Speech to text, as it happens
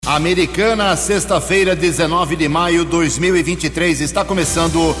Americana, sexta-feira, 19 de maio de 2023. Está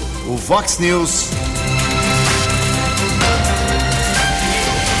começando o Vox News.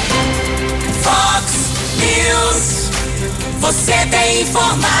 Vox News. Você bem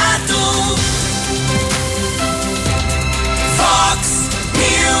informado. Vox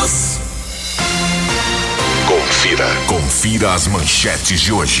News. Confira as manchetes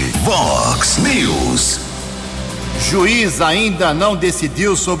de hoje. Vox News. Juiz ainda não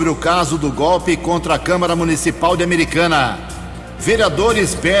decidiu sobre o caso do golpe contra a Câmara Municipal de Americana.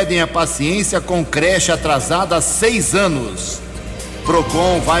 Vereadores pedem a paciência com creche atrasada há 6 anos.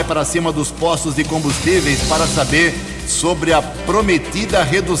 Procon vai para cima dos postos de combustíveis para saber sobre a prometida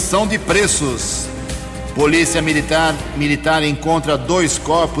redução de preços. Polícia Militar encontra 2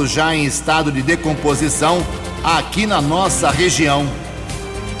 corpos já em estado de decomposição aqui na nossa região.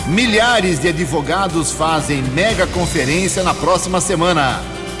 Milhares de advogados fazem mega conferência na próxima semana.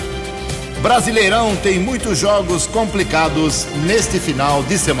 Brasileirão tem muitos jogos complicados neste final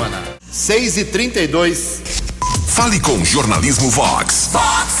de semana. 6h32. Fale com Jornalismo Vox.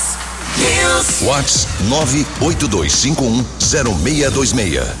 Vox News. Vox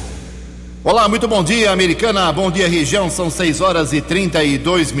 982510626. Olá, muito bom dia, Americana. Bom dia, região. São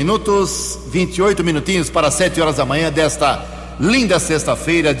 6h32, 28 minutinhos para 7 horas da manhã desta linda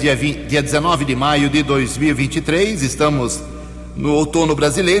sexta-feira, dia 19 de maio de 2023. Estamos no outono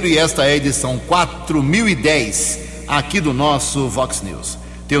brasileiro e esta é a edição 4010 aqui do nosso Vox News.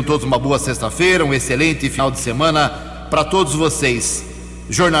 Tenham todos uma boa sexta-feira, um excelente final de semana para todos vocês.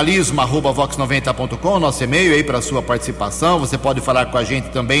 jornalismo@vox90.com, nosso e-mail aí para a sua participação. Você pode falar com a gente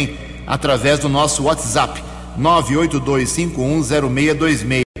também através do nosso WhatsApp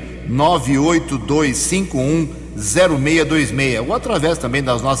 982510626 982510626 ou através também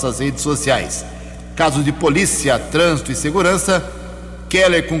das nossas redes sociais. Casos de polícia, trânsito e segurança,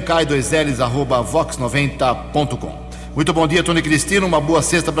 Keller com K2Ls @vox90.com. Muito bom dia, Tony Cristino, uma boa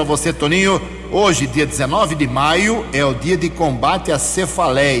sexta para você, Toninho. Hoje, dia 19 de maio, é o dia de combate à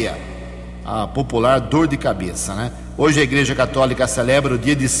cefaleia, a popular dor de cabeça, né? Hoje a Igreja Católica celebra o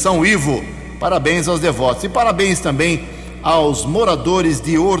dia de São Ivo. Parabéns aos devotos e parabéns também aos moradores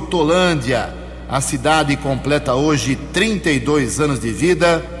de Hortolândia. A cidade completa hoje 32 anos de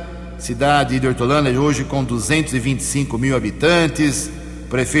vida. Cidade de Hortolândia hoje com 225 mil habitantes.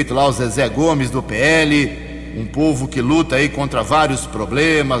 Prefeito lá, o Zezé Gomes do PL. Um povo que luta aí contra vários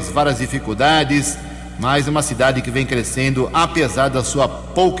problemas, várias dificuldades, mas uma cidade que vem crescendo apesar da sua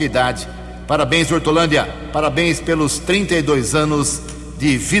pouca idade. Parabéns, Hortolândia, parabéns pelos 32 anos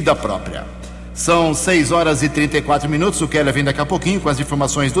de vida própria. São 6h34. O Keller vem daqui a pouquinho com as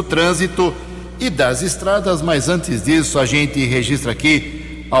informações do trânsito e das estradas, mas antes disso a gente registra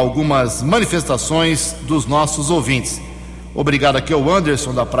aqui algumas manifestações dos nossos ouvintes. Obrigado aqui ao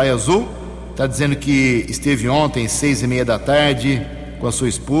Anderson da Praia Azul, está dizendo que esteve ontem 6h30 da tarde com a sua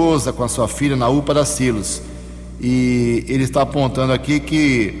esposa, com a sua filha na UPA da Silos. E ele está apontando aqui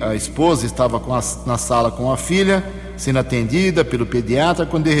que a esposa estava na sala com a filha, sendo atendida pelo pediatra,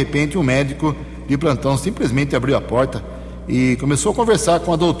 quando de repente o médico de plantão simplesmente abriu a porta e começou a conversar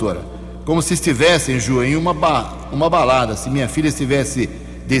com a doutora, como se estivessem, Ju, em uma balada. Se minha filha estivesse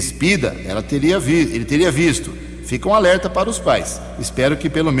despida, ele teria visto. Fica um alerta para os pais. Espero que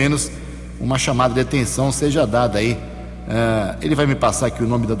pelo menos uma chamada de atenção seja dada aí. Ele vai me passar aqui o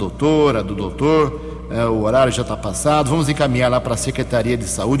nome da doutora, do doutor. O horário já está passado. Vamos encaminhar lá para a Secretaria de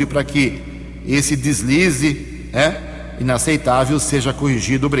Saúde para que esse deslize inaceitável seja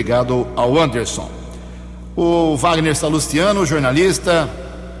corrigido. Obrigado ao Anderson. O Wagner Salustiano, jornalista,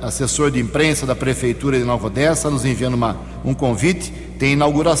 assessor de imprensa da Prefeitura de Nova Odessa, nos enviando um convite. Tem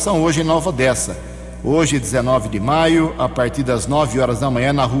inauguração hoje em Nova Odessa. Hoje, 19 de maio, a partir das 9 horas da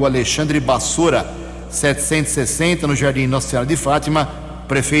manhã, na rua Alexandre Bassora, 760, no Jardim Nossa Senhora de Fátima.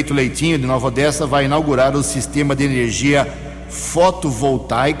 Prefeito Leitinho de Nova Odessa vai inaugurar o sistema de energia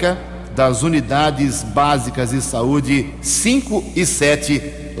fotovoltaica das unidades básicas de saúde 5 e 7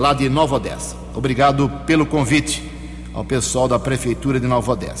 lá de Nova Odessa. Obrigado pelo convite ao pessoal da Prefeitura de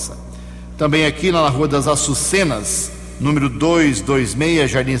Nova Odessa. Também aqui na Rua das Açucenas, número 226,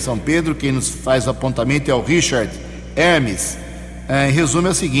 Jardim São Pedro, quem nos faz o apontamento é o Richard Hermes. Em resumo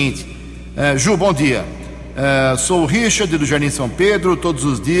é o seguinte, Ju, bom dia. Sou o Richard do Jardim São Pedro, todos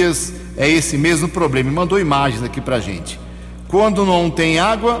os dias é esse mesmo problema. Me mandou imagens aqui pra gente. Quando não tem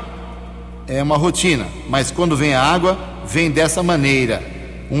água, é uma rotina, mas quando vem a água, vem dessa maneira,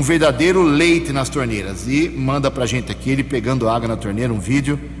 um verdadeiro leite nas torneiras. E manda pra gente aqui, ele pegando água na torneira, um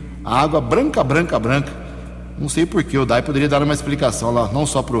vídeo, a água branca. Não sei porquê, o Dai poderia dar uma explicação lá, não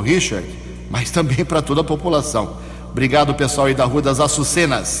só para o Richard, mas também para toda a população. Obrigado, pessoal aí da Rua das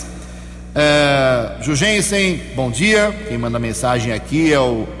Açucenas. Jugensen, bom dia. Quem manda mensagem aqui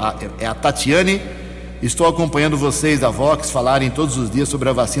é a Tatiane. Estou acompanhando vocês da Vox falarem todos os dias sobre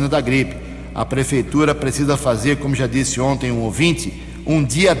a vacina da gripe. A prefeitura precisa fazer, como já disse ontem um ouvinte, um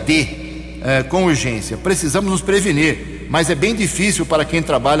dia D, com urgência. Precisamos nos prevenir, mas é bem difícil para quem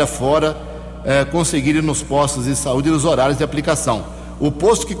trabalha fora conseguir ir nos postos de saúde nos horários de aplicação. O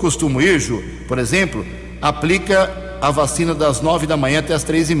posto que costumo ir, Ju, por exemplo, aplica a vacina das 9 da manhã até as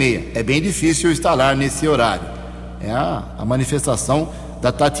 3h30. É bem difícil instalar nesse horário. É a manifestação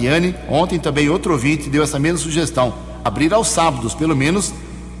da Tatiane. Ontem também outro ouvinte deu essa mesma sugestão. Abrir aos sábados, pelo menos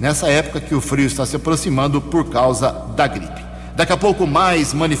nessa época que o frio está se aproximando por causa da gripe. Daqui a pouco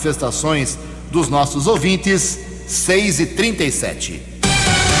mais manifestações dos nossos ouvintes. 6h37.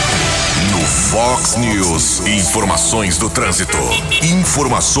 No Fox News, informações do trânsito,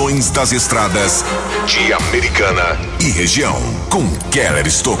 informações das estradas de Americana e região, com Keller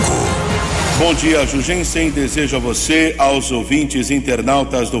Estocco. Bom dia, Jugensen. Desejo a você, aos ouvintes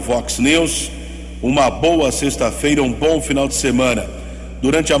internautas do Fox News, uma boa sexta-feira, um bom final de semana.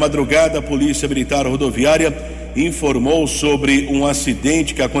 Durante a madrugada, a Polícia Militar Rodoviária informou sobre um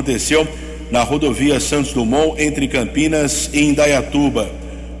acidente que aconteceu na rodovia Santos Dumont, entre Campinas e Indaiatuba.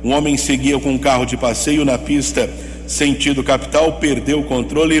 Um homem seguia com um carro de passeio na pista sentido capital, perdeu o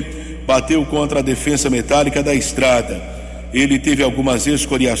controle, bateu contra a defensa metálica da estrada. Ele teve algumas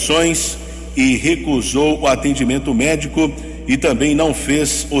escoriações e recusou o atendimento médico e também não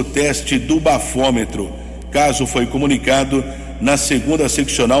fez o teste do bafômetro. Caso foi comunicado na 2ª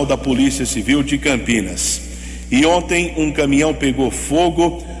Seccional da Polícia Civil de Campinas. E ontem um caminhão pegou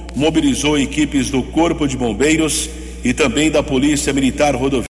fogo, mobilizou equipes do Corpo de Bombeiros e também da Polícia Militar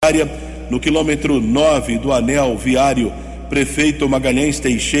Rodoviária no quilômetro 9 do anel viário Prefeito Magalhães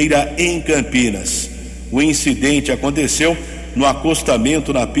Teixeira, em Campinas. O incidente aconteceu no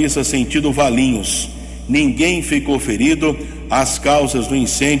acostamento na pista sentido Valinhos. Ninguém ficou ferido, as causas do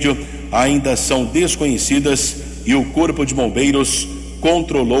incêndio ainda são desconhecidas e o Corpo de Bombeiros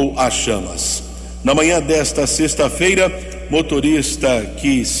controlou as chamas. Na manhã desta sexta-feira, motorista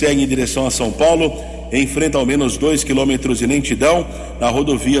que segue em direção a São Paulo enfrenta ao menos 2 quilômetros de lentidão na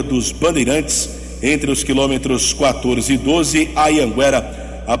rodovia dos Bandeirantes, entre os quilômetros 14 e 12. A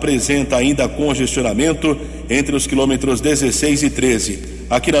Anhanguera apresenta ainda congestionamento entre os quilômetros 16 e 13.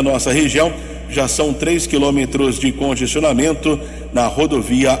 Aqui na nossa região já são 3 quilômetros de congestionamento na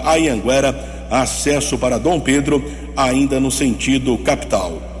rodovia Anhanguera, acesso para Dom Pedro, ainda no sentido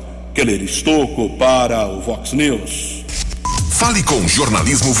capital. Keller Estocco para o Vox News. Fale com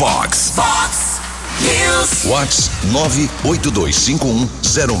Jornalismo Vox. Vox News. Vox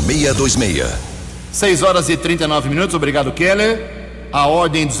 982510626. 6h39. Obrigado, Keller. A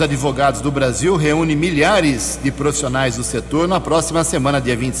Ordem dos Advogados do Brasil reúne milhares de profissionais do setor na próxima semana,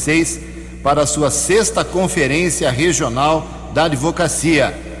 dia 26, para a sua 6ª Conferência Regional da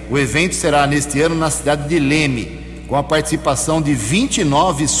Advocacia. O evento será neste ano na cidade de Leme, com a participação de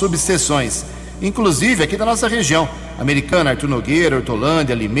 29 subseções, inclusive aqui da nossa região: Americana, Artur Nogueira,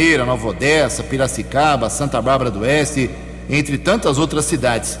 Hortolândia, Limeira, Nova Odessa, Piracicaba, Santa Bárbara do Oeste, entre tantas outras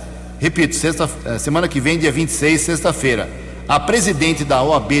cidades. Repito, semana que vem, dia 26, sexta-feira. A presidente da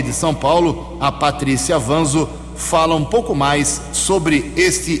OAB de São Paulo, a Patrícia Vanzo, fala um pouco mais sobre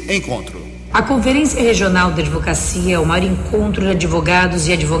este encontro. A Conferência Regional da Advocacia é o maior encontro de advogados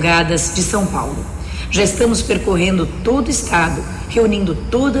e advogadas de São Paulo. Já estamos percorrendo todo o estado, reunindo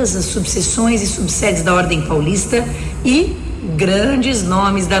todas as subseções e subsedes da Ordem Paulista e grandes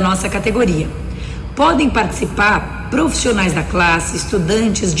nomes da nossa categoria. Podem participar profissionais da classe,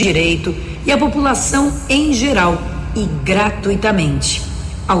 estudantes de direito e a população em geral, e gratuitamente.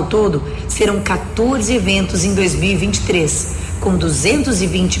 Ao todo, serão 14 eventos em 2023, com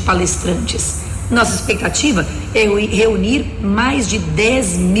 220 palestrantes. Nossa expectativa é reunir mais de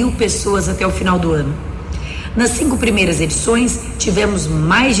 10 mil pessoas até o final do ano. Nas 5 primeiras edições, tivemos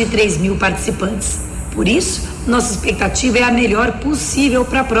mais de 3 mil participantes. Por isso, nossa expectativa é a melhor possível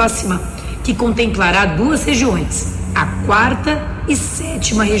para a próxima, que contemplará 2 regiões, a 4ª e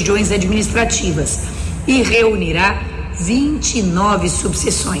 7ª regiões administrativas, e reunirá 29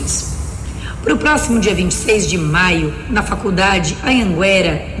 subseções. Para o próximo dia 26 de maio, na Faculdade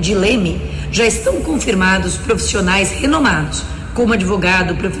Anhanguera de Leme, já estão confirmados profissionais renomados, como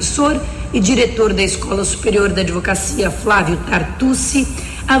advogado, professor e diretor da Escola Superior da Advocacia, Flávio Tartucci,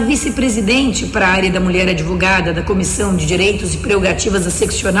 a vice-presidente para a área da mulher advogada da Comissão de Direitos e Prerrogativas da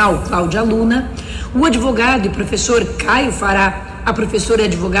Seccional, Cláudia Luna, o advogado e professor Caio Fará, a professora e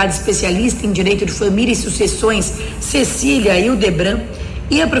advogada especialista em Direito de Família e Sucessões, Cecília Hildebran,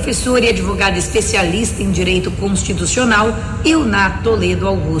 e a professora e advogada especialista em Direito Constitucional, Ilná Toledo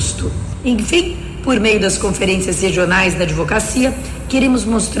Augusto. Enfim, por meio das conferências regionais da advocacia, queremos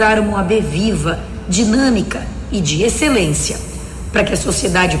mostrar uma OAB viva, dinâmica e de excelência, para que a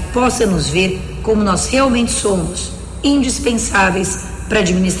sociedade possa nos ver como nós realmente somos, indispensáveis para a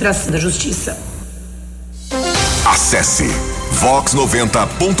administração da justiça. Acesse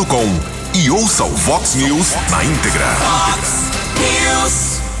vox90.com e ouça o Vox News na íntegra.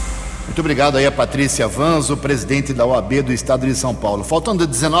 Muito obrigado aí a Patrícia Vanzo, presidente da OAB do Estado de São Paulo. Faltando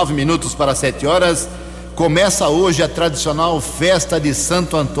 19 minutos para 7 horas, começa hoje a tradicional festa de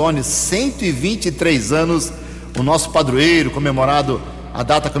Santo Antônio, 123 anos, o nosso padroeiro comemorado, a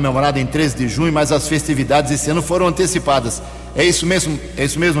data comemorada em 13 de junho, mas as festividades esse ano foram antecipadas. É isso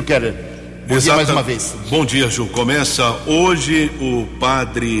mesmo, Keller? Bom dia mais uma vez. Bom dia, Ju. Começa hoje o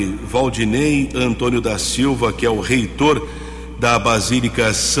padre Valdinei Antônio da Silva, que é o reitor da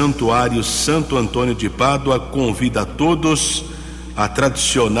Basílica Santuário Santo Antônio de Pádua, convida a todos à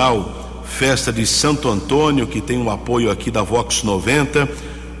tradicional festa de Santo Antônio, que tem um apoio aqui da Vox 90.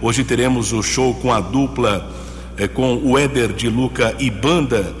 Hoje teremos o show com a dupla, com o Éder de Luca e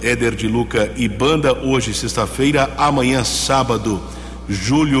Banda, hoje sexta-feira, amanhã sábado,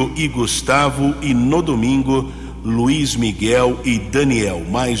 Júlio e Gustavo, e no domingo, Luiz Miguel e Daniel.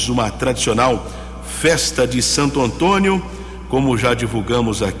 Mais uma tradicional festa de Santo Antônio. Como já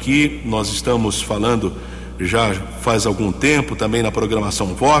divulgamos aqui, nós estamos falando já faz algum tempo também na programação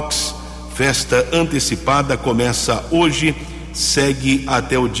Vox. Festa antecipada começa hoje, segue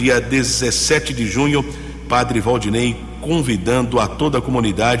até o dia 17 de junho. Padre Valdinei convidando a toda a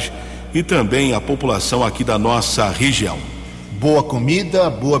comunidade e também a população aqui da nossa região. Boa comida,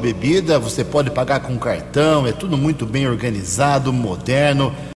 boa bebida, você pode pagar com cartão, é tudo muito bem organizado,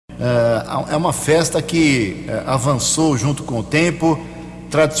 moderno. É uma festa que avançou junto com o tempo.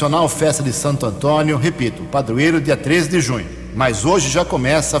 Tradicional festa de Santo Antônio, repito, padroeiro dia 13 de junho, mas hoje já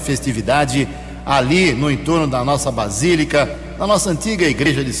começa a festividade ali no entorno da nossa basílica, da nossa antiga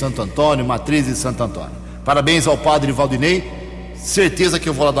igreja de Santo Antônio, matriz de Santo Antônio. Parabéns ao padre Valdinei, certeza que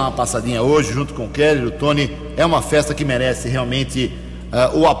eu vou lá dar uma passadinha hoje junto com o Kelly e o Tony. É uma festa que merece realmente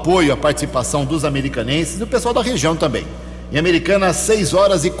o apoio, a participação dos americanenses e do pessoal da região também. Em Americana, 6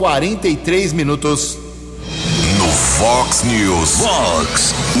 horas e 43 minutos. No Fox News.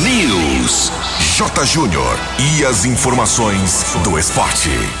 Fox News. J. Júnior e as informações do esporte.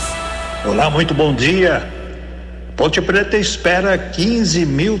 Olá, muito bom dia. Ponte Preta espera 15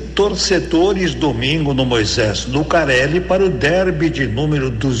 mil torcedores domingo no Moisés Lucarelli para o derby de número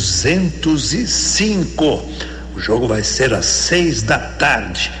 205. O jogo vai ser às 6 da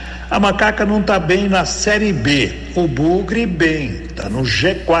tarde. A Macaca não está bem na Série B, o Bugre bem, está no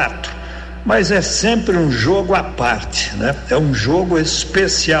G4, mas é sempre um jogo à parte, né? É um jogo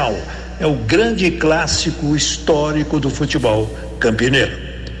especial, é o grande clássico histórico do futebol campineiro.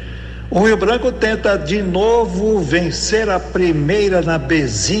 O Rio Branco tenta de novo vencer a primeira na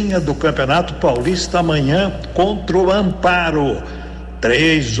Bezinha do Campeonato Paulista amanhã contra o Amparo,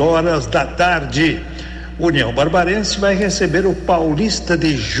 3 horas da tarde. União Barbarense vai receber o Paulista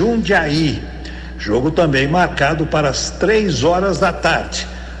de Jundiaí. Jogo também marcado para as 3 horas da tarde.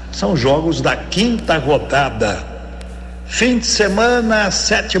 São jogos da 5ª rodada. Fim de semana,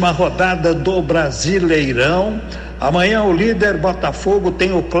 7ª rodada do Brasileirão. Amanhã o líder Botafogo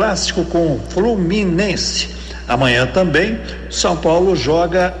tem o clássico com o Fluminense. Amanhã também São Paulo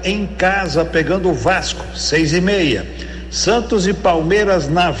joga em casa pegando o Vasco, 6h30. Santos e Palmeiras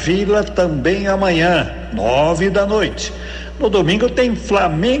na Vila também amanhã, 9 da noite. No domingo tem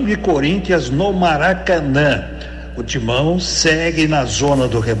Flamengo e Corinthians no Maracanã. O Timão segue na zona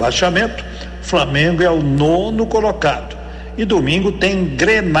do rebaixamento. Flamengo é o 9º colocado. E domingo tem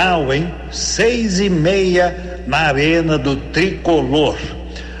Grenal, hein? 6h30 na Arena do Tricolor.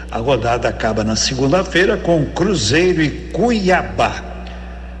 A rodada acaba na segunda-feira com Cruzeiro e Cuiabá.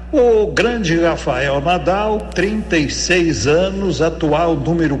 O grande Rafael Nadal, 36 anos, atual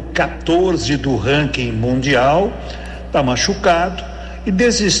número 14 do ranking mundial, está machucado e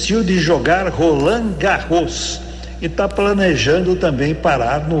desistiu de jogar Roland Garros e está planejando também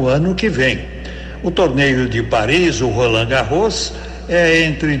parar no ano que vem. O torneio de Paris, o Roland Garros, é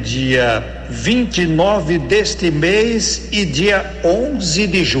entre dia 29 deste mês e dia 11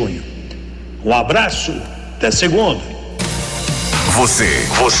 de junho. Um abraço, até segunda.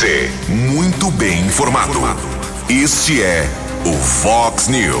 Você, muito bem informado. Este é o Fox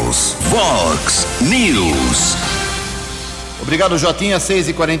News. Fox News. Obrigado, Jotinha.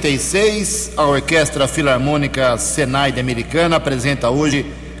 6h46. A Orquestra Filarmônica Senai de Americana apresenta hoje,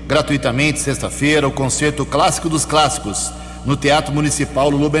 gratuitamente, sexta-feira, o concerto clássico dos clássicos, no Teatro Municipal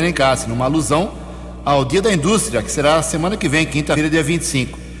Lulu Benincassi, numa alusão ao Dia da Indústria, que será semana que vem, quinta-feira, dia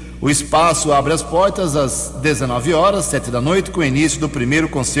 25. O espaço abre as portas às 19 horas, 7 da noite, com o início do primeiro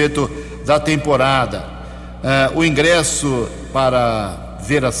concerto da temporada. O ingresso para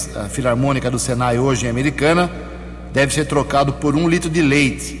ver a Filarmônica do Senai hoje em Americana deve ser trocado por 1 litro de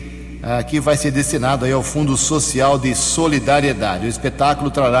leite, que vai ser destinado aí ao Fundo Social de Solidariedade. O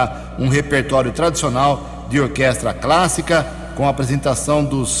espetáculo trará um repertório tradicional de orquestra clássica, com a apresentação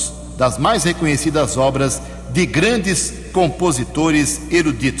das mais reconhecidas obras de grandes compositores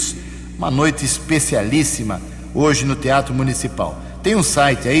eruditos. Uma noite especialíssima hoje no Teatro Municipal. Tem um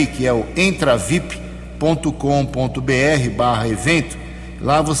site aí que é o entravip.com.br/evento.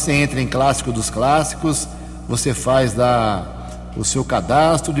 Lá você entra em Clássico dos Clássicos, você faz o seu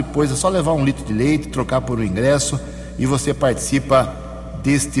cadastro, depois é só levar 1 litro de leite, trocar por um ingresso e você participa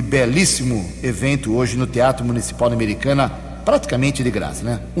deste belíssimo evento hoje no Teatro Municipal da Americana, praticamente de graça,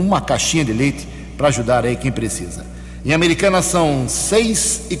 né? Uma caixinha de leite para ajudar aí quem precisa. Em Americana são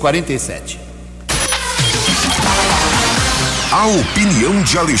 6h47. A opinião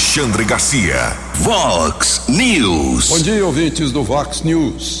de Alexandre Garcia. Vox News. Bom dia, ouvintes do Vox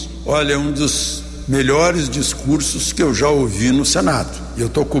News. Olha, um dos melhores discursos que eu já ouvi no Senado. Eu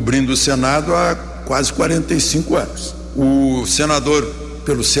estou cobrindo o Senado há quase 45 anos. O senador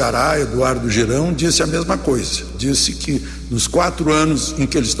pelo Ceará, Eduardo Girão, disse a mesma coisa. Disse que nos 4 anos em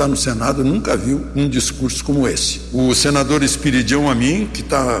que ele está no Senado nunca viu um discurso como esse. O senador Espiridião Amin, que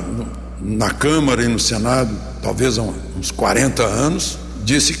está na Câmara e no Senado talvez há uns 40 anos,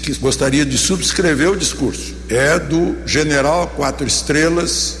 disse que gostaria de subscrever o discurso. É do general 4 estrelas,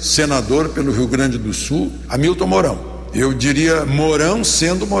 senador pelo Rio Grande do Sul, Hamilton Mourão. Eu diria Mourão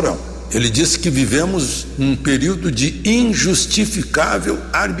sendo Mourão. Ele disse que vivemos um período de injustificável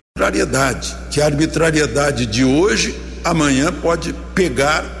arbitrariedade, que a arbitrariedade de hoje, amanhã pode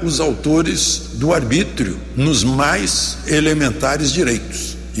pegar os autores do arbítrio nos mais elementares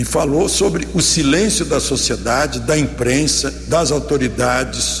direitos. E falou sobre o silêncio da sociedade, da imprensa, das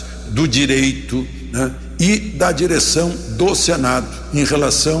autoridades, do direito, né, e da direção do Senado em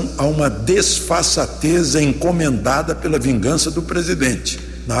relação a uma desfaçatez encomendada pela vingança do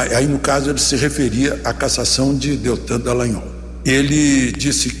presidente. Aí, no caso, ele se referia à cassação de Deltan Dallagnol. Ele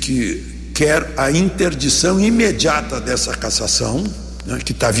disse que quer a interdição imediata dessa cassação, né,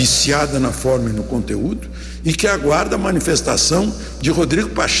 que está viciada na forma e no conteúdo, e que aguarda a manifestação de Rodrigo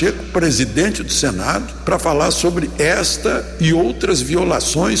Pacheco, presidente do Senado, para falar sobre esta e outras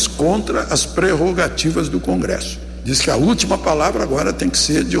violações contra as prerrogativas do Congresso. Diz que a última palavra agora tem que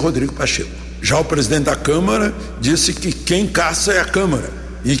ser de Rodrigo Pacheco. Já o presidente da Câmara disse que quem caça é a Câmara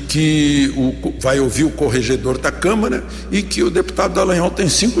e que vai ouvir o corregedor da Câmara e que o deputado Dallagnol tem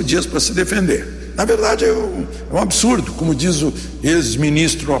 5 dias para se defender. Na verdade é um absurdo, como diz o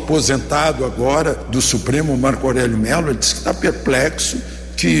ex-ministro aposentado agora do Supremo, Marco Aurélio Mello. Ele disse que está perplexo,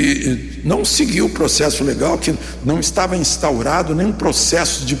 que não seguiu o processo legal, que não estava instaurado nenhum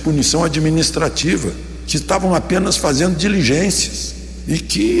processo de punição administrativa, que estavam apenas fazendo diligências, e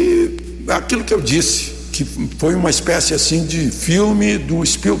que aquilo que eu disse, que foi uma espécie assim de filme do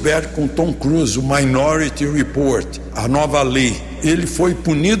Spielberg com Tom Cruise, o Minority Report, a nova lei. Ele foi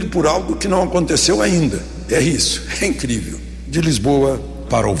punido por algo que não aconteceu ainda. É isso, é incrível. De Lisboa,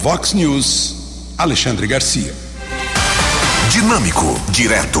 para o Vox News, Alexandre Garcia. Dinâmico,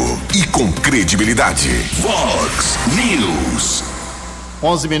 direto e com credibilidade. Vox News.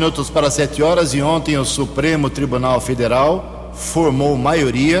 11 minutos para 7 horas e ontem o Supremo Tribunal Federal formou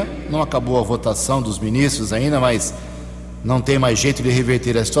maioria. Não acabou a votação dos ministros ainda, mas não tem mais jeito de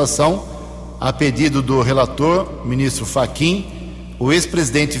reverter a situação. A pedido do relator, ministro Fachin, o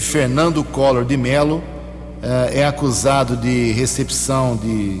ex-presidente Fernando Collor de Mello é acusado de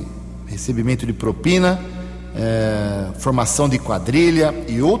recebimento de propina, formação de quadrilha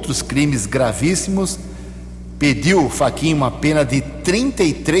e outros crimes gravíssimos. Pediu Fachin uma pena de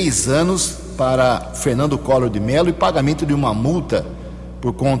 33 anos para Fernando Collor de Mello e pagamento de uma multa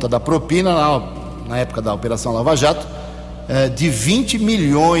por conta da propina na época da Operação Lava Jato de 20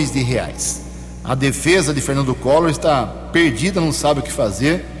 milhões de reais. A defesa de Fernando Collor está perdida, não sabe o que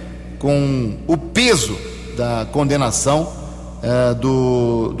fazer com o peso da condenação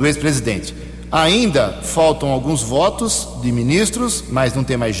do ex-presidente. Ainda faltam alguns votos de ministros, mas não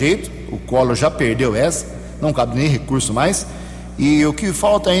tem mais jeito, o Collor já perdeu essa, não cabe nem recurso mais. E o que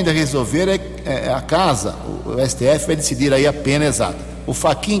falta ainda resolver é a casa, o STF vai decidir aí a pena exata. O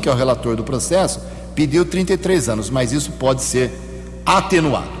Fachin, que é o relator do processo, pediu 33 anos, mas isso pode ser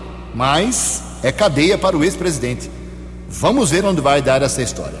atenuado. Mas é cadeia para o ex-presidente. Vamos ver onde vai dar essa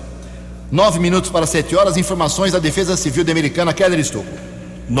história. 9 minutos para 7 horas, informações da Defesa Civil de Americana, Keller Estocco.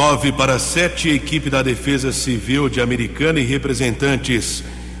 9:07, equipe da Defesa Civil de Americana e representantes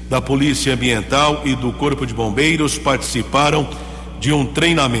da Polícia Ambiental e do Corpo de Bombeiros participaram de um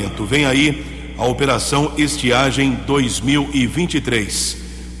treinamento. Vem aí a Operação Estiagem 2023.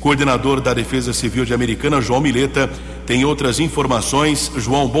 Coordenador da Defesa Civil de Americana, João Mileta, tem outras informações.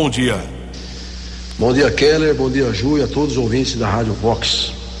 João, bom dia. Bom dia, Keller, bom dia, Ju, e a todos os ouvintes da Rádio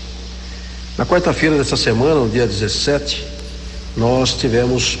Vox. Na quarta-feira dessa semana, no dia 17, nós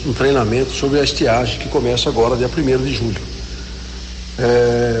tivemos um treinamento sobre a estiagem que começa agora, dia 1º de julho.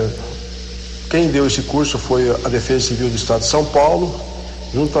 Quem deu esse curso foi a Defesa Civil do Estado de São Paulo,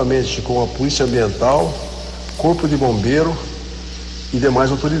 juntamente com a Polícia Ambiental, Corpo de Bombeiro e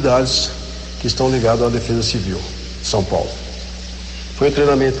demais autoridades que estão ligadas à Defesa Civil de São Paulo. Foi um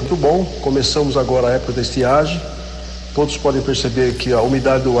treinamento muito bom. Começamos agora a época da estiagem. Todos podem perceber que a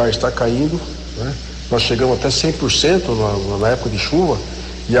umidade do ar está caindo, né? Nós chegamos até 100% na época de chuva,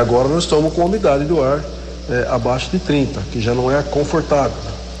 e agora nós estamos com a umidade do ar abaixo de 30%, que já não é confortável.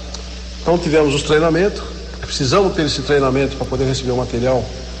 Então tivemos os treinamentos, precisamos ter esse treinamento para poder receber o material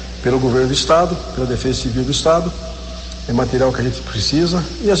pelo governo do estado, pela Defesa Civil do estado, é material que a gente precisa,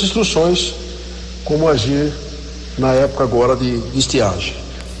 e as instruções como agir na época agora de estiagem.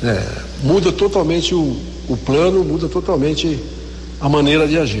 Muda totalmente o plano, muda totalmente a maneira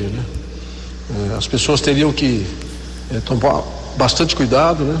de agir, né? As pessoas teriam que tomar bastante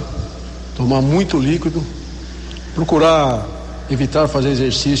cuidado, né? Tomar muito líquido, procurar evitar fazer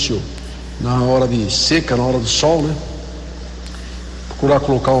exercício na hora de seca, na hora do sol, né? Procurar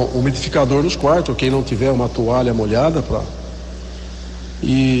colocar um umidificador nos quartos, quem não tiver uma toalha molhada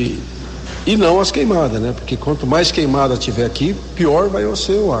e não as queimadas, né? Porque quanto mais queimada tiver aqui, pior vai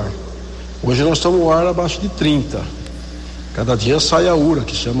ser o ar. Hoje nós estamos no ar abaixo de 30. Cada dia sai a URA,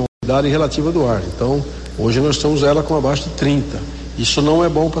 que chama a umidade relativa do ar. Então, hoje nós estamos ela com abaixo de 30. Isso não é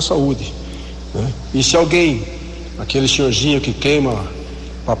bom para a saúde, né? E se alguém, aquele senhorzinho que queima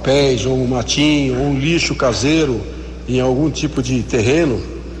papéis, ou um matinho, ou um lixo caseiro em algum tipo de terreno,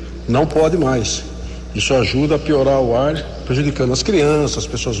 não pode mais. Isso ajuda a piorar o ar, prejudicando as crianças, as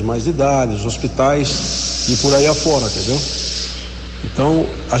pessoas de mais idade, os hospitais e por aí afora, entendeu? Então,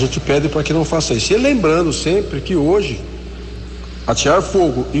 a gente pede para que não faça isso. E lembrando sempre que hoje, atear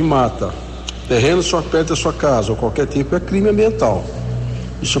fogo em mata, terreno só perto da sua casa ou qualquer tipo, é crime ambiental.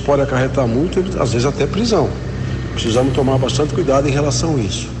 Isso pode acarretar muito, às vezes até prisão. Precisamos tomar bastante cuidado em relação a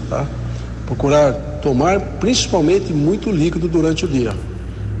isso, tá? Procurar tomar principalmente muito líquido durante o dia,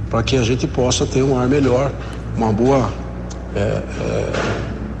 para que a gente possa ter um ar melhor, uma boa,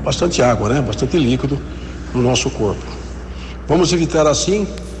 bastante água, né? Bastante líquido no nosso corpo. Vamos evitar assim.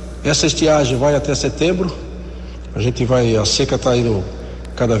 Essa estiagem vai até setembro. A seca está indo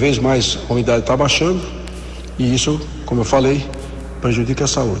cada vez mais, a umidade está baixando, e isso, como eu falei, prejudica a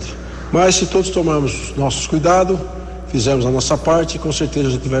saúde. Mas se todos tomarmos nossos cuidados, fizermos a nossa parte, com certeza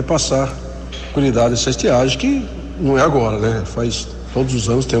a gente vai passar cuidado dessa estiagem, que não é agora, né? Todos os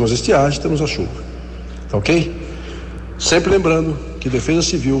anos temos a estiagem, temos a chuva. Tá ok? Sempre lembrando que Defesa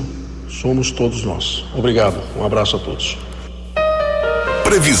Civil somos todos nós. Obrigado, um abraço a todos.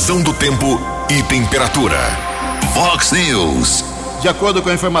 Previsão do tempo e temperatura. Vox News. De acordo com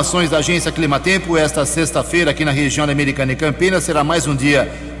informações da agência Climatempo, esta sexta-feira aqui na região da Americana e Campinas será mais um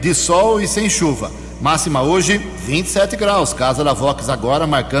dia de sol e sem chuva. Máxima hoje 27 graus, casa da Vox agora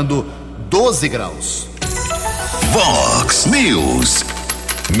marcando 12 graus. Vox News.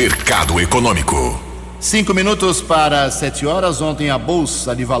 Mercado Econômico. 5 minutos para 7 horas. Ontem a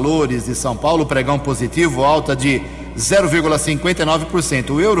Bolsa de Valores de São Paulo, pregão positivo, alta de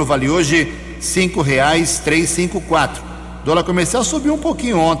 0,59%. O euro vale hoje R$ 5,354. Dólar comercial subiu um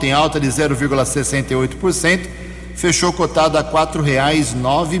pouquinho ontem, alta de 0,68%. Fechou cotado a R$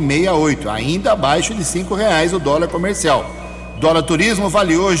 4,968, ainda abaixo de R$ 5,00 o dólar comercial. Dólar turismo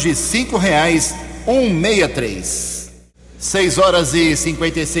vale hoje R$ 5,163. 6 horas e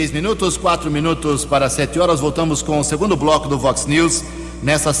 56 minutos, 4 minutos para 7 horas. Voltamos com o segundo bloco do Vox News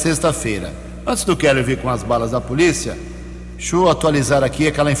nessa sexta-feira. Antes do Keller vir com as balas da polícia, deixa eu atualizar aqui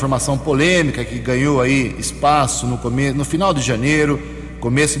aquela informação polêmica que ganhou aí espaço no final de janeiro,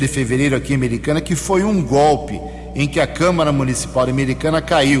 começo de fevereiro aqui em Americana, que foi um golpe em que a Câmara Municipal de Americana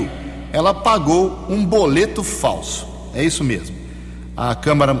caiu. Ela pagou um boleto falso, é isso mesmo. A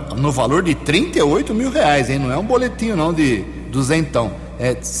Câmara, no valor de R$38 mil, hein? Não é um boletinho não de duzentão,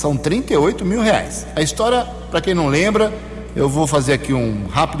 são R$38 mil. A história, para quem não lembra, eu vou fazer aqui um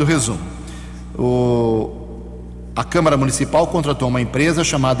rápido resumo. A Câmara Municipal contratou uma empresa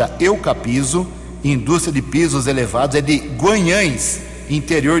chamada Eucapiso, indústria de pisos elevados, é de Guanhães,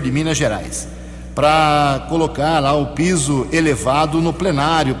 interior de Minas Gerais, para colocar lá o piso elevado no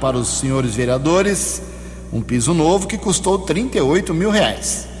plenário para os senhores vereadores, um piso novo que custou R$38 mil.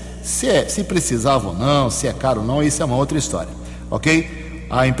 Se precisava ou não, se é caro ou não, isso é uma outra história, ok?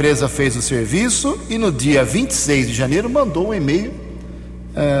 A empresa fez o serviço e no dia 26 de janeiro mandou um e-mail.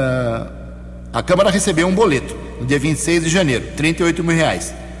 A Câmara recebeu um boleto no dia 26 de janeiro, R$38 mil.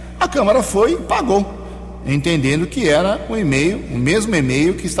 A Câmara foi e pagou, entendendo que era o mesmo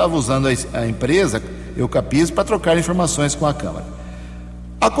e-mail que estava usando a empresa Eucapiso para trocar informações com a Câmara.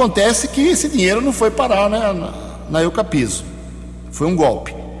 Acontece que esse dinheiro não foi parar na Eucapiso, foi um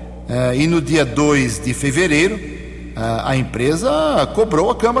golpe. E no dia 2 de fevereiro, a empresa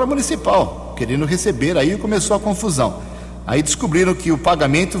cobrou a Câmara Municipal, querendo receber, aí começou a confusão. Aí descobriram que o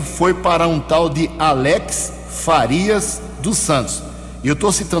pagamento foi para um tal de Alex Farias dos Santos. E eu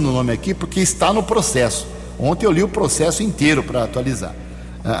estou citando o nome aqui porque está no processo. Ontem eu li o processo inteiro para atualizar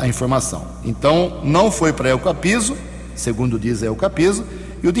a informação. Então, não foi para a Eucapiso, segundo diz a Eucapiso,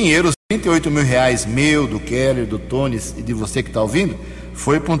 e o dinheiro, os R$38 mil meu, do Keller, do Tones e de você que está ouvindo,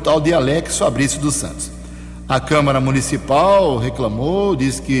 foi para um tal de Alex Fabrício dos Santos. A Câmara Municipal reclamou,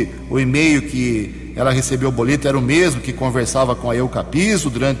 disse que o e-mail que ela recebeu o boleto era o mesmo que conversava com a Eucapiso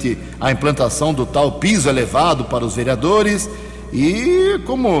durante a implantação do tal piso elevado para os vereadores. E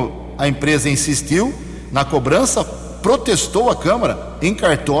como a empresa insistiu na cobrança, protestou a Câmara em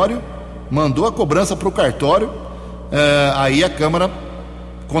cartório, mandou a cobrança para o cartório. Aí a Câmara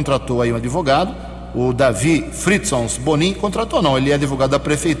contratou aí um advogado, o Davi Fritzons Bonin. Contratou não, ele é advogado da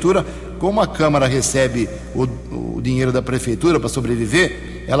Prefeitura. Como a Câmara recebe o dinheiro da Prefeitura para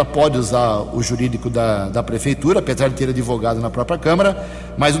sobreviver, ela pode usar o jurídico da Prefeitura, apesar de ter advogado na própria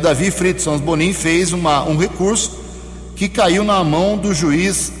Câmara. Mas o Davi Fritzons Bonin fez um recurso que caiu na mão do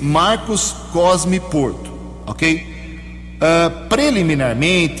juiz Marcos Cosme Porto, ok?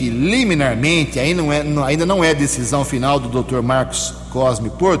 Preliminarmente, liminarmente, ainda não é decisão final do Dr. Marcos Cosme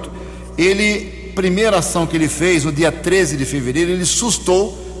Porto. Primeira ação que ele fez no dia 13 de fevereiro, ele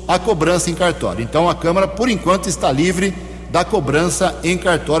sustou a cobrança em cartório. Então a Câmara, por enquanto, está livre da cobrança em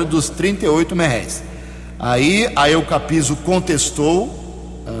cartório dos R$38 mil. Aí a Eucapiso contestou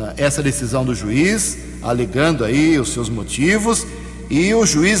essa decisão do juiz, alegando aí os seus motivos, e o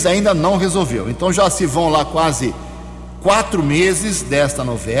juiz ainda não resolveu. Então já se vão lá quase 4 meses desta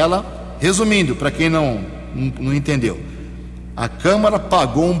novela. Resumindo, para quem não entendeu, a Câmara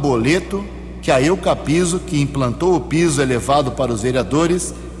pagou um boleto que a Eucapiso, que implantou o piso elevado para os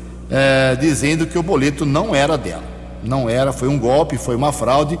vereadores, dizendo que o boleto não era dela. Não era, foi um golpe, foi uma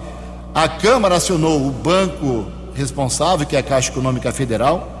fraude. A Câmara acionou o banco responsável, que é a Caixa Econômica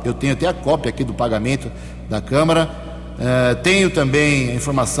Federal. Eu tenho até a cópia aqui do pagamento da Câmara. Tenho também a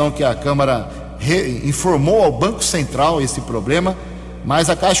informação que a Câmara informou ao Banco Central esse problema, mas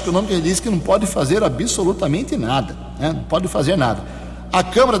a Caixa Econômica disse que não pode fazer absolutamente nada, né? Não pode fazer nada. A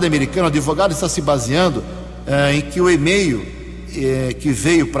Câmara da Americana, o advogado está se baseando em que o e-mail que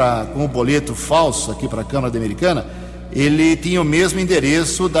veio com o boleto falso aqui para a Câmara da Americana, ele tinha o mesmo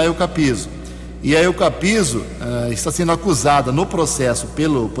endereço da Eucapiso. E a Eucapiso está sendo acusada no processo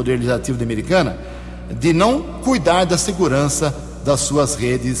pelo Poder Legislativo da Americana de não cuidar da segurança das suas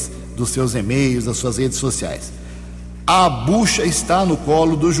redes, dos seus e-mails, das suas redes sociais. A bucha está no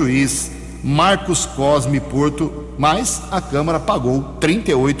colo do juiz Marcos Cosme Porto, mas a Câmara pagou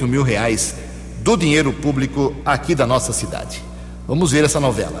R$38 mil do dinheiro público aqui da nossa cidade. Vamos ver essa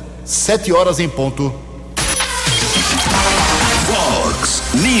novela. 7 horas em ponto. Vox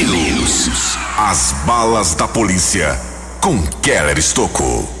News. As balas da polícia com Keller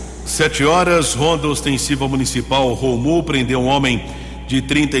Estocco. 7 horas, Ronda Ostensiva Municipal Romu prendeu um homem de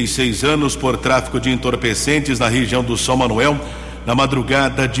 36 anos por tráfico de entorpecentes na região do São Manuel na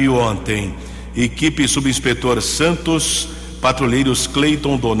madrugada de ontem. Equipe Subinspetor Santos, patrulheiros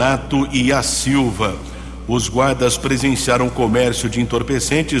Cleiton Donato e a Silva. Os guardas presenciaram o comércio de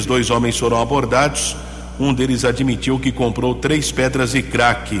entorpecentes. 2 homens foram abordados. Um deles admitiu que comprou 3 pedras e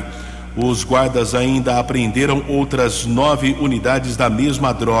crack. Os guardas ainda apreenderam outras 9 unidades da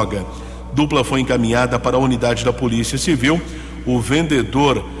mesma droga. Dupla foi encaminhada para a unidade da Polícia Civil. O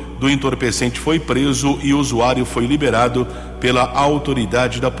vendedor do entorpecente foi preso e o usuário foi liberado pela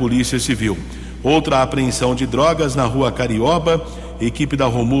autoridade da Polícia Civil. Outra apreensão de drogas na rua Carioba. Equipe da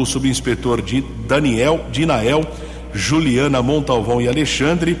Romu, subinspetor Dinael, Juliana Montalvão e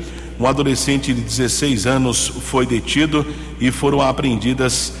Alexandre. Um adolescente de 16 anos foi detido e foram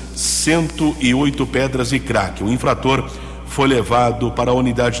apreendidas 108 pedras e crack. O infrator foi levado para a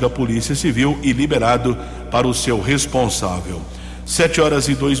unidade da Polícia Civil e liberado para o seu responsável.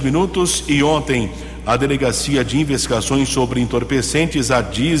 7h02. E ontem a Delegacia de Investigações sobre Entorpecentes, a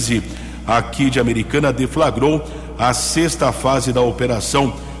DISE, aqui de Americana, deflagrou a 6ª fase da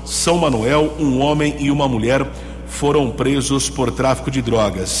Operação São Manuel. Um homem e uma mulher foram presos por tráfico de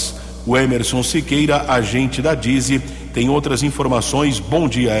drogas. O Emerson Siqueira, agente da DISE, tem outras informações. Bom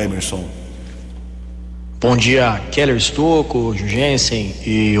dia, Emerson. Bom dia, Keller Estocco, Jugensen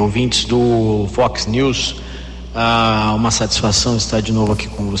e ouvintes do Fox News. Uma satisfação estar de novo aqui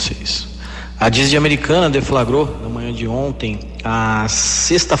com vocês. A DISE Americana deflagrou na manhã de ontem a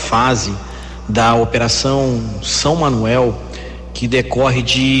 6ª fase da Operação São Manuel, que decorre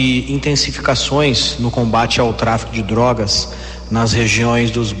de intensificações no combate ao tráfico de drogas nas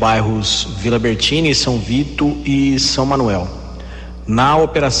regiões dos bairros Vila Bertini, São Vito e São Manuel. Na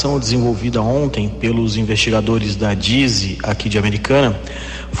operação desenvolvida ontem pelos investigadores da DISE aqui de Americana,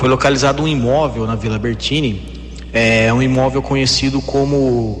 foi localizado um imóvel na Vila Bertini, um imóvel conhecido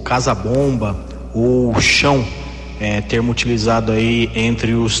como casa-bomba ou chão, termo utilizado aí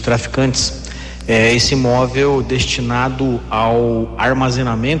entre os traficantes. Esse imóvel destinado ao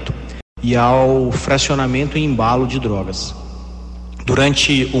armazenamento e ao fracionamento e embalo de drogas.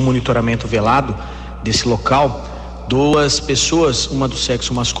 Durante o monitoramento velado desse local, 2 pessoas, uma do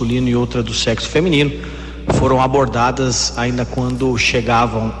sexo masculino e outra do sexo feminino, foram abordadas ainda quando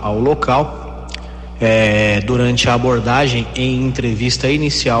chegavam ao local. Durante a abordagem, em entrevista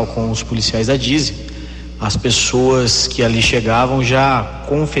inicial com os policiais da DISE, as pessoas que ali chegavam já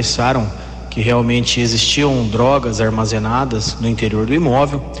confessaram que realmente existiam drogas armazenadas no interior do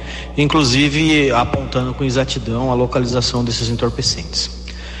imóvel, inclusive apontando com exatidão a localização desses entorpecentes.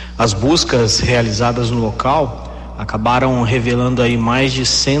 As buscas realizadas no local acabaram revelando aí mais de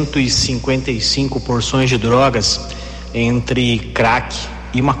 155 porções de drogas entre crack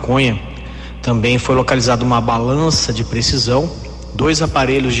e maconha. Também foi localizada uma balança de precisão, 2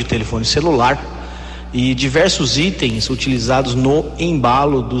 aparelhos de telefone celular e diversos itens utilizados no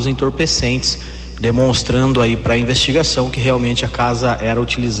embalo dos entorpecentes, demonstrando aí para a investigação que realmente a casa era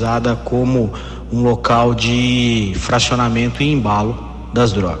utilizada como um local de fracionamento e embalo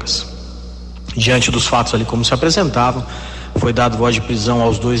das drogas. Diante dos fatos ali como se apresentavam, foi dado voz de prisão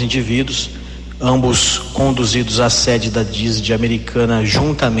aos 2 indivíduos, ambos conduzidos à sede da DISE de Americana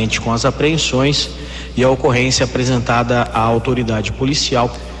juntamente com as apreensões e a ocorrência apresentada à autoridade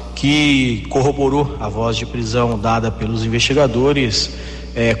policial, que corroborou a voz de prisão dada pelos investigadores,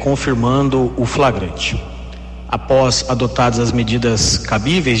 confirmando o flagrante. Após adotadas as medidas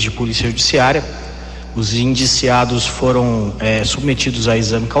cabíveis de polícia judiciária, os indiciados foram submetidos a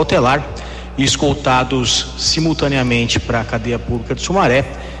exame cautelar e escoltados simultaneamente para a cadeia pública de Sumaré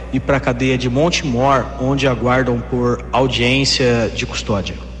e para a cadeia de Montemor, onde aguardam por audiência de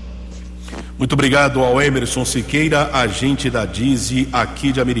custódia. Muito obrigado ao Emerson Siqueira, agente da DISE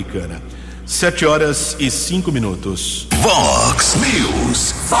aqui de Americana. 7h05. Vox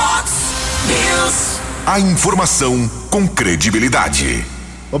News. Fox News. A informação com credibilidade.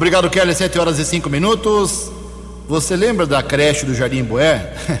 Obrigado, Kelly. 7h05. Você lembra da creche do Jardim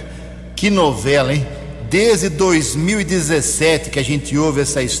Boé? Que novela, hein? Desde 2017 que a gente ouve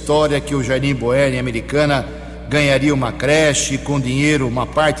essa história que o Jardim Boé em Americana ganharia uma creche com dinheiro, uma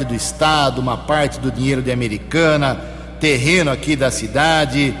parte do estado, uma parte do dinheiro de Americana, terreno aqui da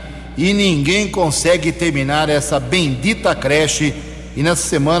cidade, e ninguém consegue terminar essa bendita creche. E nessa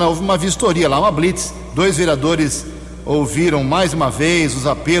semana houve uma vistoria lá, uma blitz. 2 vereadores ouviram mais uma vez os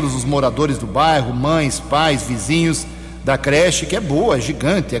apelos dos moradores do bairro, mães, pais, vizinhos da creche, que é boa, é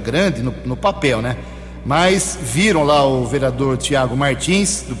gigante, é grande no papel, né? Mas viram lá o vereador Tiago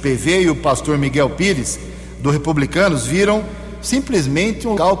Martins, do PV, e o pastor Miguel Pires, do Republicanos, viram simplesmente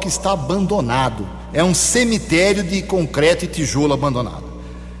um local que está abandonado. É um cemitério de concreto e tijolo abandonado.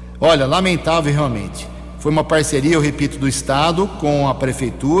 Olha, lamentável realmente. Foi uma parceria, eu repito, do Estado com a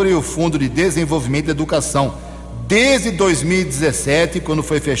Prefeitura e o Fundo de Desenvolvimento da Educação. Desde 2017, quando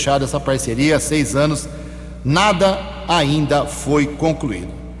foi fechada essa parceria, há 6 anos, nada ainda foi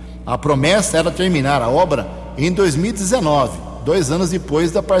concluído. A promessa era terminar a obra em 2019, 2 anos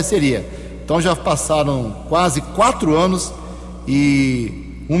depois da parceria. Então já passaram quase 4 anos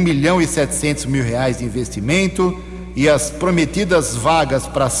e R$1.700.000 de investimento, e as prometidas vagas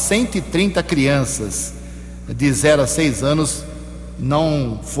para 130 crianças de 0 a 6 anos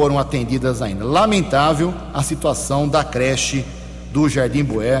não foram atendidas ainda. Lamentável a situação da creche do Jardim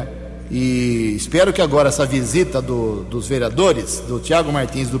Boé, e espero que agora essa visita dos vereadores, do Tiago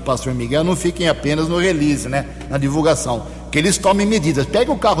Martins e do pastor Miguel, não fiquem apenas no release, né, na divulgação, que eles tomem medidas.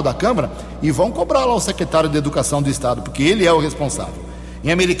 Peguem o carro da Câmara e vão cobrar lá o secretário de Educação do Estado, porque ele é o responsável.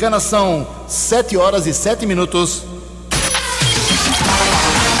 Em Americana são 7h07.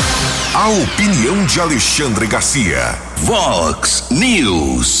 A opinião de Alexandre Garcia. Vox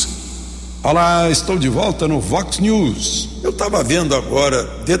News. Olá, estou de volta no Vox News. Eu estava vendo agora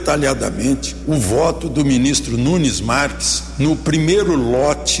detalhadamente o voto do ministro Nunes Marques no primeiro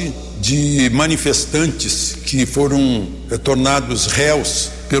lote de manifestantes que foram tornados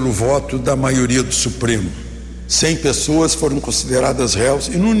réus pelo voto da maioria do Supremo. 100 pessoas foram consideradas réus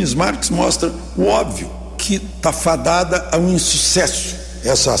e Nunes Marques mostra o óbvio, que está fadada a um insucesso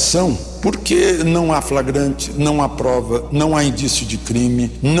essa ação, porque não há flagrante, não há prova, não há indício de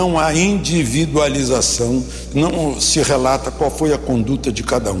crime, não há individualização, não se relata qual foi a conduta de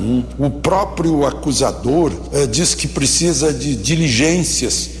cada um. O próprio acusador diz que precisa de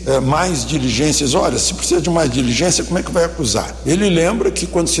diligências, mais diligências. Olha, se precisa de mais diligência, como é que vai acusar? Ele lembra que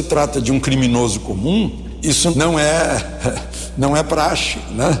quando se trata de um criminoso comum, isso não é praxe,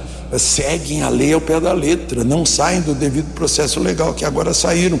 né? Seguem a lei ao pé da letra, não saem do devido processo legal, que agora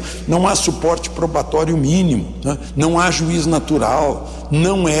saíram. Não há suporte probatório mínimo, né? Não há juiz natural,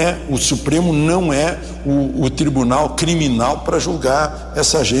 o Supremo não é o tribunal criminal para julgar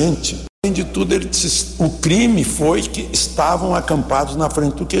essa gente. Além de tudo, ele disse, o crime foi que estavam acampados na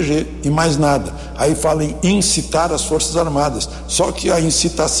frente do QG e mais nada. Aí fala em incitar as Forças Armadas, só que a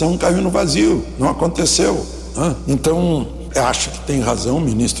incitação caiu no vazio, não aconteceu, né? Então, acho que tem razão o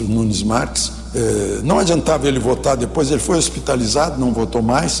ministro Nunes Marques. Não adiantava ele votar depois, ele foi hospitalizado, não votou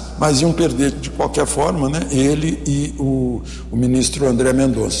mais, mas iam perder de qualquer forma, né? Ele e o ministro André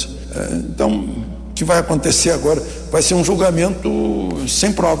Mendonça. Então, o que vai acontecer agora vai ser um julgamento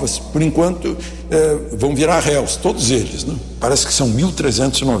sem provas. Por enquanto, vão virar réus, todos eles, né? Parece que são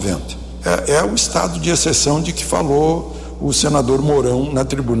 1.390. É o estado de exceção de que falou o senador Mourão na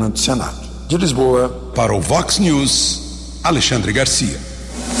tribuna do Senado. De Lisboa, para o Vox News, Alexandre Garcia.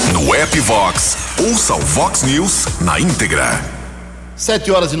 No app Vox, ouça o Vox News na íntegra.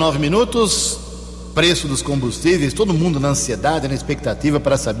 7h09. Preço dos combustíveis, todo mundo na ansiedade, na expectativa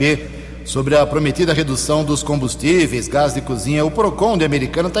para saber sobre a prometida redução dos combustíveis, gás de cozinha. O Procon de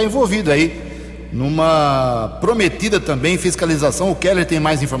Americana está envolvido aí numa prometida também fiscalização. O Keller tem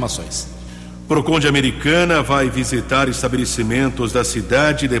mais informações. Procon de Americana vai visitar estabelecimentos da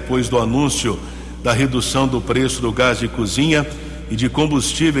cidade depois do anúncio da redução do preço do gás de cozinha e de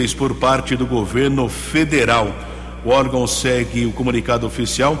combustíveis por parte do governo federal. O órgão segue o comunicado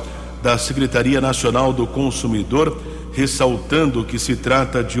oficial da Secretaria Nacional do Consumidor, ressaltando que se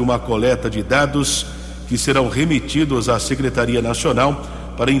trata de uma coleta de dados que serão remetidos à Secretaria Nacional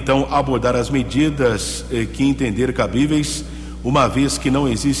para então abordar as medidas que entender cabíveis, uma vez que não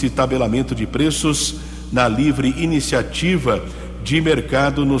existe tabelamento de preços na livre iniciativa de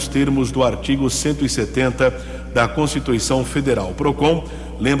mercado nos termos do artigo 170 da Constituição Federal. O Procon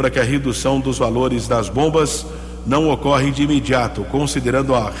lembra que a redução dos valores das bombas não ocorre de imediato,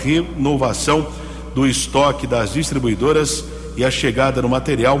 considerando a renovação do estoque das distribuidoras e a chegada do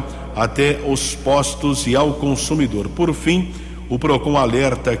material até os postos e ao consumidor. Por fim, o Procon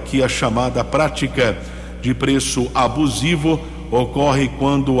alerta que a chamada prática de preço abusivo ocorre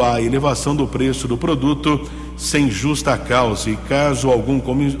quando há elevação do preço do produto sem justa causa e caso algum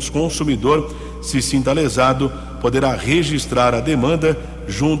consumidor se sinta lesado, poderá registrar a demanda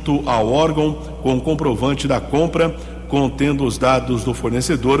junto ao órgão com comprovante da compra, contendo os dados do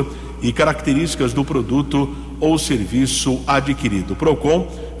fornecedor e características do produto ou serviço adquirido. O Procon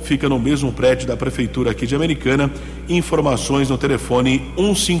fica no mesmo prédio da Prefeitura aqui de Americana. Informações no telefone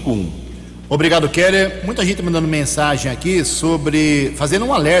 151. Obrigado, Keller. Muita gente mandando mensagem aqui fazendo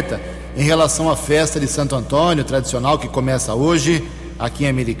um alerta em relação à festa de Santo Antônio, tradicional, que começa hoje aqui em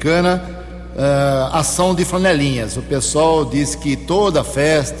Americana. Ação de flanelinhas. O pessoal diz que toda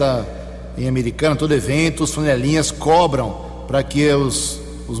festa em Americana, todo evento, os flanelinhas cobram para que os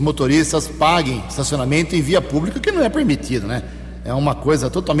motoristas paguem estacionamento em via pública, que não é permitido, né? É uma coisa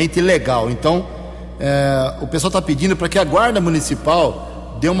totalmente ilegal. Então, o pessoal está pedindo para que a Guarda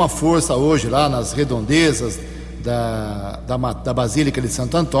Municipal dê uma força hoje lá nas redondezas da Basílica de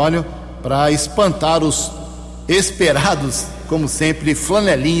Santo Antônio para espantar os esperados, como sempre,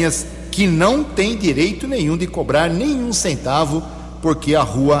 flanelinhas que não têm direito nenhum de cobrar nenhum centavo porque a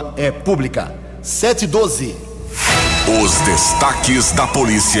rua é pública. 7h12. Os destaques da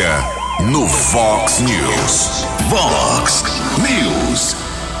polícia no Vox News. Vox News.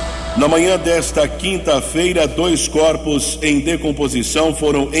 Na manhã desta quinta-feira, 2 corpos em decomposição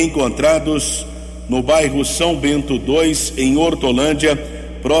foram encontrados no bairro São Bento 2, em Hortolândia,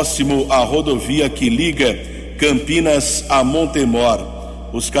 próximo à rodovia que liga Campinas a Montemor.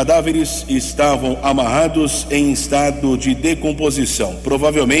 Os cadáveres estavam amarrados em estado de decomposição.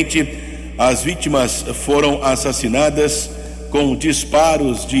 Provavelmente, as vítimas foram assassinadas com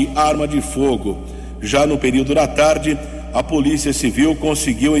disparos de arma de fogo. Já no período da tarde, a Polícia Civil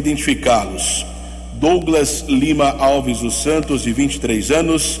conseguiu identificá-los: Douglas Lima Alves dos Santos, de 23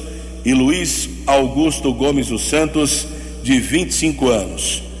 anos, e Luiz Augusto Gomes dos Santos, de 25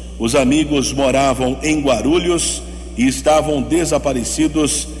 anos. Os amigos moravam em Guarulhos e estavam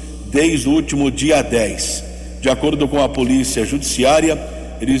desaparecidos desde o último dia 10. De acordo com a Polícia Judiciária,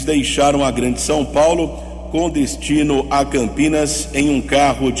 eles deixaram a Grande São Paulo com destino a Campinas em um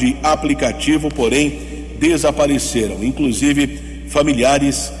carro de aplicativo, porém desapareceram. Inclusive,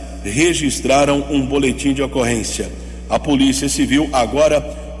 familiares registraram um boletim de ocorrência. A Polícia Civil agora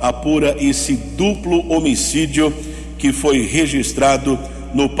apura esse duplo homicídio que foi registrado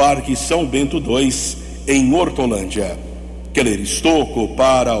no Parque São Bento II, em Hortolândia. Keller Estocco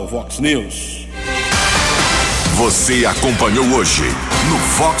para o Vox News. Você acompanhou hoje no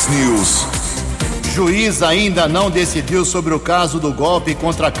Vox News. Juiz ainda não decidiu sobre o caso do golpe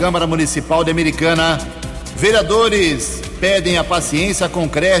contra a Câmara Municipal de Americana. Vereadores pedem a paciência com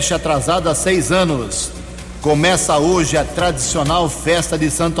creche atrasada há 6 anos. Começa hoje a tradicional festa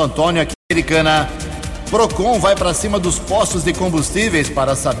de Santo Antônio aqui em Americana. Procon vai para cima dos postos de combustíveis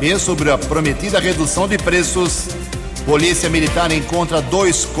para saber sobre a prometida redução de preços. Polícia Militar encontra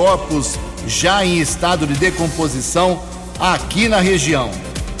 2 corpos já em estado de decomposição aqui na região.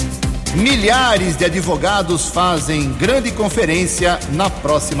 Milhares de advogados fazem grande conferência na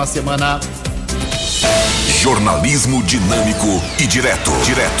próxima semana. Jornalismo dinâmico e direto.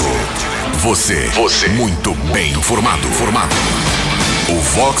 Você muito bem informado. O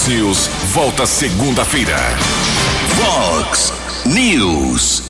Vox News volta segunda-feira. Vox News.